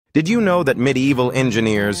Did you know that medieval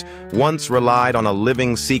engineers once relied on a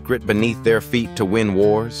living secret beneath their feet to win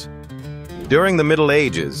wars? During the Middle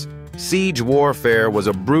Ages, siege warfare was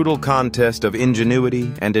a brutal contest of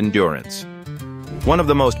ingenuity and endurance. One of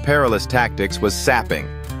the most perilous tactics was sapping,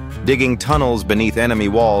 digging tunnels beneath enemy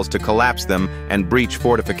walls to collapse them and breach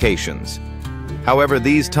fortifications. However,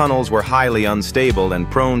 these tunnels were highly unstable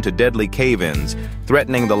and prone to deadly cave-ins,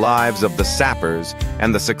 threatening the lives of the sappers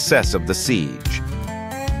and the success of the siege.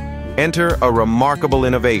 Enter a remarkable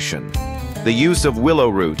innovation: the use of willow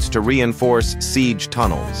roots to reinforce siege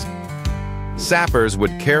tunnels. Sappers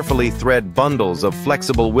would carefully thread bundles of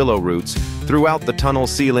flexible willow roots throughout the tunnel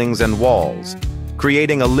ceilings and walls,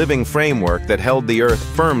 creating a living framework that held the earth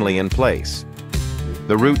firmly in place.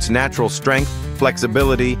 The roots' natural strength,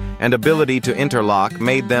 flexibility, and ability to interlock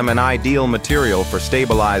made them an ideal material for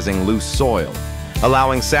stabilizing loose soil,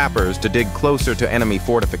 allowing sappers to dig closer to enemy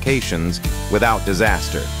fortifications without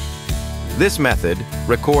disaster. This method,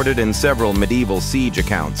 recorded in several medieval siege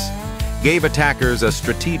accounts, gave attackers a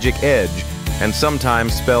strategic edge and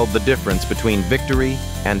sometimes spelled the difference between victory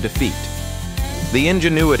and defeat. The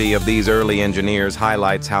ingenuity of these early engineers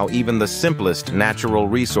highlights how even the simplest natural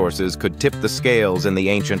resources could tip the scales in the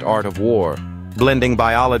ancient art of war, blending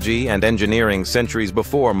biology and engineering centuries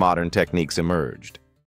before modern techniques emerged.